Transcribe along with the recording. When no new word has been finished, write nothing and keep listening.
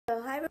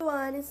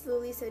everyone, it's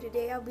Lily. So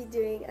today I'll be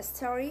doing a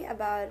story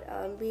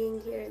about being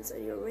here in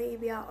Saudi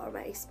Arabia or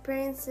my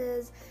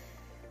experiences.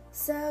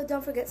 So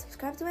don't forget to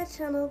subscribe to my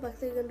channel by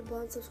clicking on the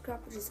button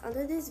subscribe which is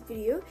under this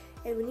video,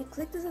 and when you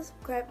click the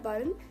subscribe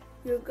button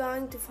you're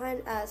going to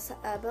find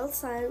a bell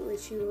sign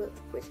which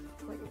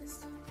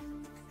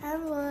Hi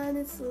everyone,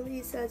 it's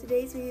Lily. So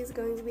today's video is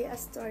going to be a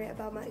story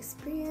about my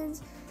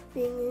experience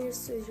being in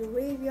Saudi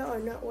Arabia, or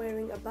not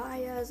wearing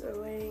abayas,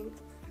 or wearing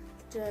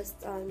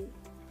just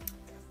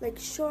like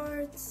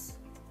shorts,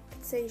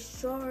 say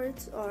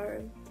shorts,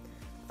 or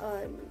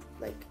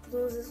like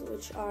blouses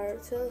which are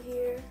till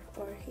here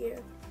or here.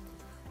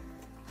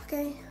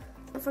 Okay,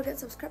 don't forget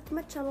to subscribe to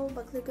my channel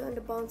by clicking on the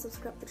button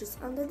subscribe which is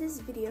under this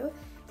video,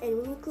 and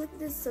when you click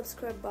this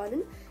subscribe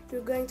button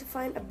you're going to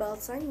find a bell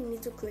sign. You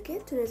need to click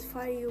it to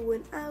notify you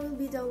when I will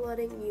be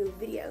downloading new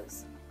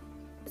videos.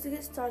 To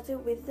get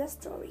started with the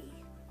story,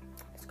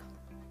 let's go.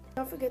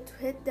 Don't forget to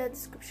hit the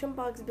description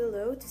box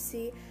below to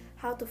see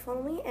how to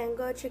follow me, and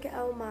go check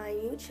out my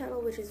new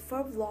channel which is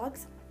for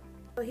vlogs.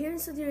 So here in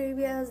Saudi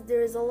Arabia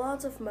there's a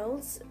lot of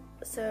malls,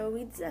 so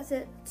we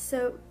decided,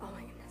 oh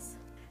my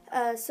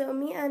goodness, so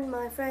me and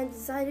my friend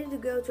decided to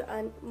go to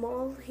a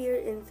mall here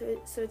in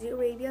Saudi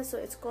Arabia, so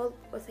it's called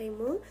abaya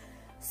Mall.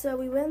 So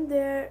we went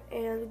there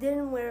and we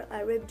didn't wear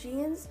ripped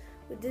jeans,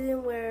 we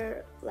didn't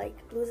wear like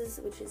blouses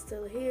which is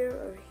still here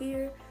or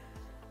here.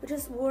 We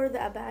just wore the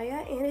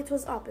abaya and it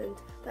was opened,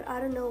 but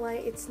I don't know why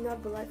it's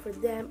not polite for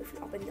them if you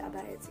open the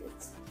abaya.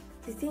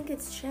 They think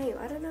it's shame,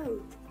 I don't know.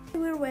 We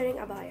were wearing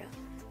abaya,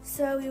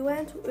 so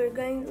we're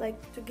going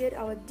like to get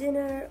our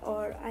dinner,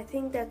 or I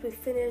think that we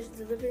finished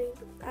delivering,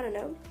 I don't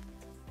know.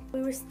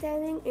 We were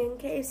standing in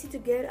KFC to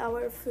get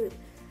our food.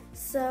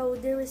 So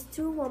there was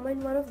two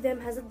women, one of them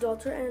has a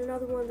daughter and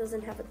another one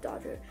doesn't have a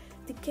daughter.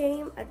 They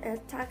came and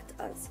attacked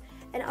us,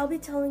 and I'll be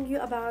telling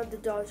you about the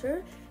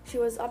daughter. She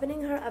was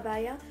opening her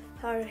abaya.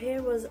 Her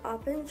hair was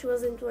open, she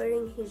wasn't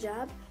wearing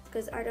hijab,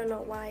 because I don't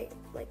know why,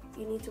 like,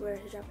 you need to wear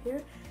hijab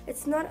here.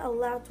 It's not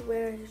allowed to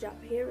wear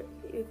hijab here.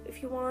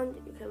 If you want,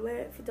 you can wear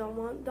it. If you don't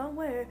want, don't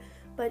wear,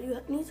 but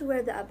you need to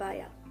wear the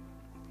abaya.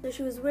 So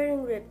she was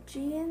wearing ripped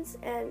jeans,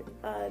 and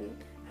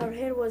her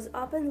hair was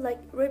open,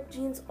 like ripped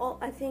jeans.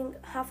 I think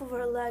half of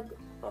her leg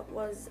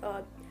was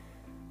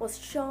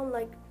shown,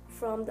 like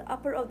from the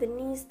upper of the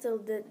knees till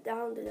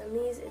down to the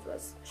knees it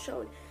was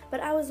shown.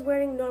 But I was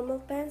wearing normal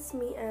pants,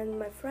 me and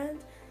my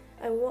friend.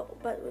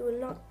 But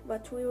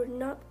we were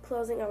not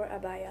closing our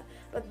abaya.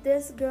 But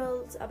this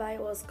girl's abaya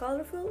was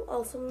colorful.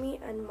 Also, me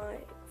and my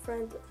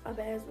friend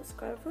abayas was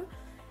colorful,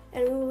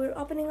 and we were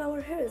opening our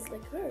hairs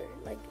like her.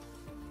 Like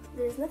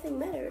there's nothing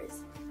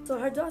matters. So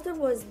her daughter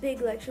was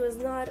big, like she was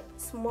not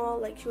small,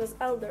 like she was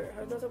elder.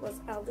 Her daughter was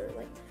elder,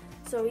 like,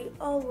 so we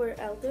all were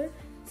elder.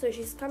 So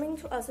she's coming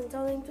to us and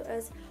telling to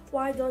us,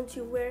 why don't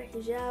you wear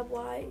hijab?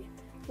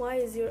 Why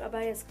is your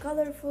abayas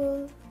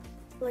colorful?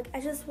 Like,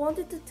 I just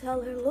wanted to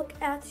tell her, look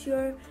at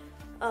your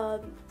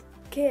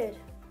kid.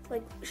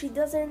 Like, she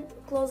doesn't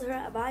close her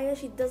abaya,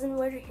 she doesn't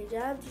wear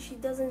hijab, she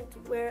doesn't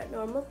wear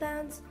normal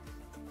pants.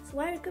 So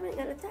why are you coming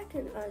and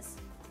attacking us?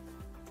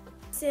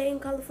 Saying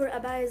colorful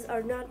abayas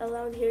are not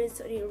allowed here in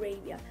Saudi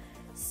Arabia.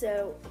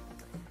 So,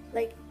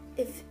 like,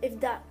 if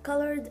the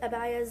colored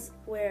abayas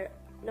were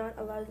not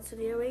allowed in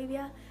Saudi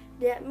Arabia,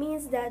 that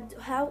means that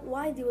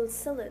why they will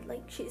sell it.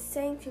 Like, she's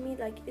saying to me,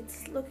 like,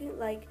 it's looking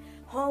like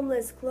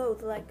homeless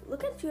clothes. Like,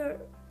 look at your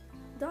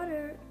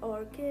daughter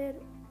or kid,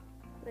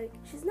 like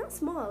she's not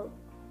small.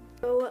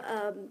 So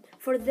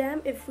for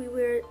them, if we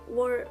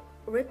wore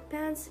ripped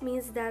pants,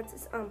 means that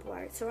it's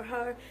unpolite. So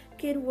her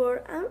kid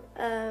wore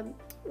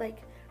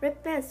like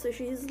ripped pants, so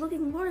she's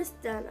looking worse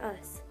than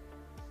us.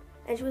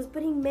 And she was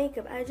putting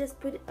makeup. I just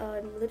put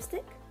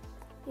lipstick,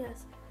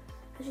 yes.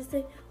 I just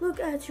say, look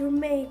at your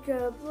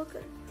makeup, look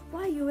at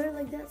why you wear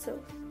like that.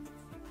 So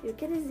your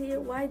kid is here,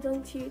 why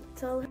don't you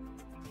tell her?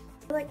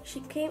 Like, she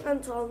came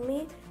and told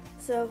me,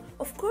 so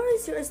of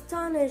course you're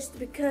astonished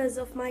because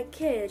of my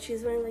kid,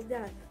 she's wearing like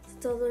that. So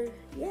I told her,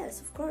 yes,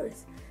 of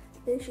course.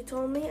 Then she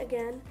told me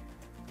again,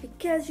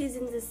 because she's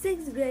in the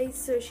 6th grade,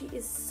 so she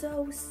is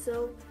so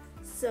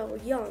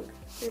young.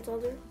 And I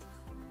told her,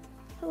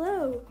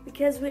 hello,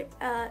 because me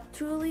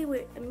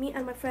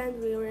and my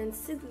friend, we were in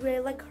 6th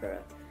grade like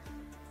her.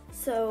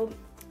 So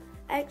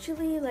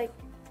actually, like,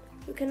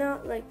 you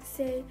cannot like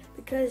say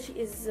because she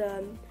is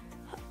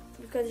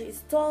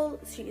tall,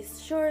 she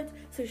is short,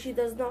 so she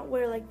does not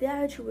wear like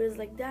that, she wears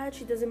like that,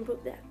 she doesn't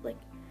put that. Like,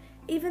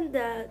 even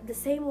the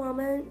same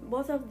woman,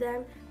 both of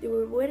them, they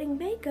were wearing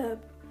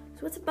makeup.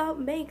 So what's about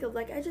makeup?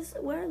 Like, I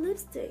just wear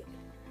lipstick.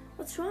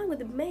 What's wrong with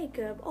the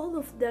makeup? All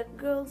of the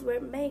girls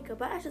wear makeup,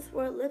 but I just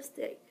wear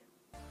lipstick.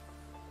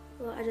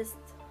 Well, I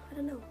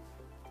don't know.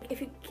 If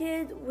your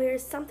kid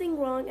wears something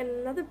wrong and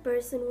another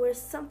person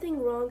wears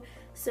something wrong,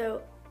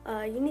 so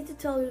you need to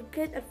tell your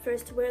kid at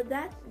first to wear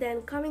that,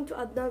 then coming to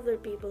other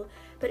people.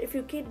 But if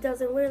your kid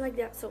doesn't wear like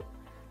that, so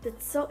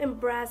that's so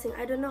embarrassing.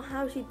 I don't know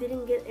how she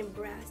didn't get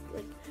embarrassed.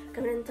 Like,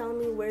 come and tell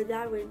me wear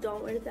that,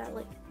 don't wear that.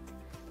 Like,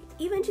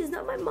 even she's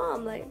not my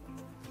mom. Like,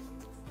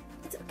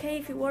 it's okay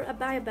if you wear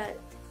abaya, but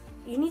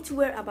you need to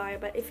wear abaya,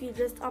 but if you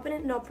just open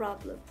it, no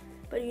problem,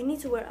 but you need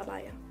to wear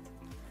abaya.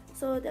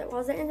 So that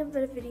was the end of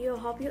the video.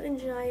 Hope you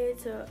enjoy it.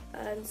 So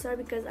I'm sorry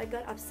because I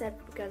got upset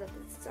because of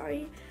this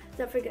story.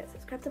 Don't forget to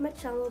subscribe to my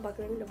channel by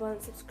clicking the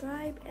button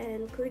subscribe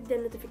and click the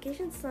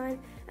notification sign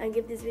and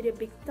give this video a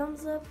big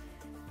thumbs up,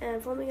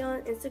 and follow me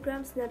on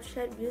Instagram,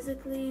 Snapchat,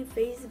 Musical.ly,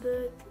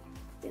 Facebook,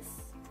 yes,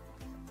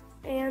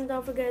 and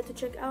don't forget to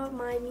check out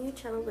my new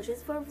channel, which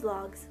is for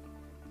vlogs.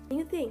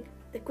 New thing,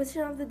 the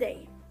question of the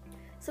day.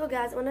 So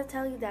guys, I want to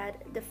tell you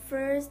that the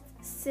first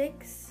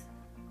six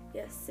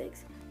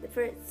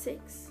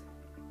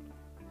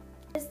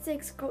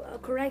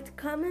correct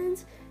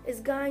comments is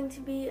going to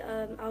be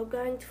I'm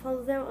going to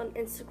follow them on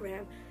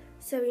Instagram.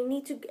 So you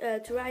need to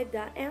write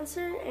the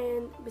answer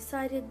and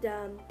beside it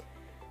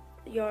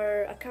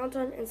your account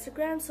on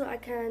Instagram, so I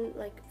can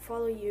like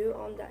follow you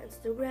on the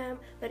Instagram.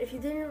 But if you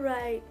didn't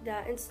write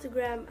the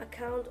Instagram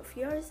account of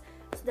yours,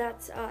 so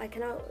that's I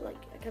cannot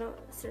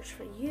search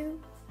for you.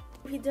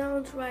 If you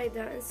don't write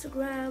the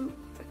Instagram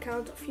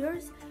account of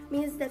yours,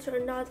 means that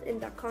you're not in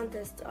the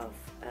contest of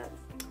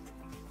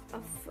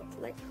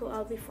like who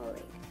I'll be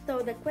following. So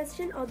the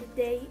question of the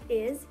day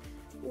is,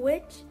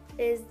 which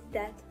is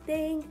that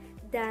thing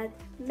that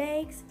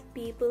makes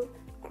people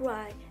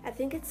cry? I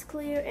think it's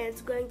clear and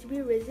it's going to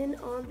be written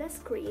on the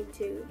screen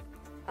too.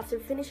 After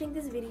finishing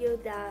this video,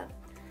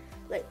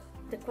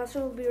 the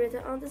question will be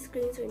written on the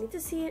screen, so you need to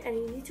see it and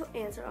you need to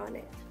answer on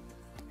it.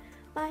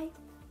 Bye.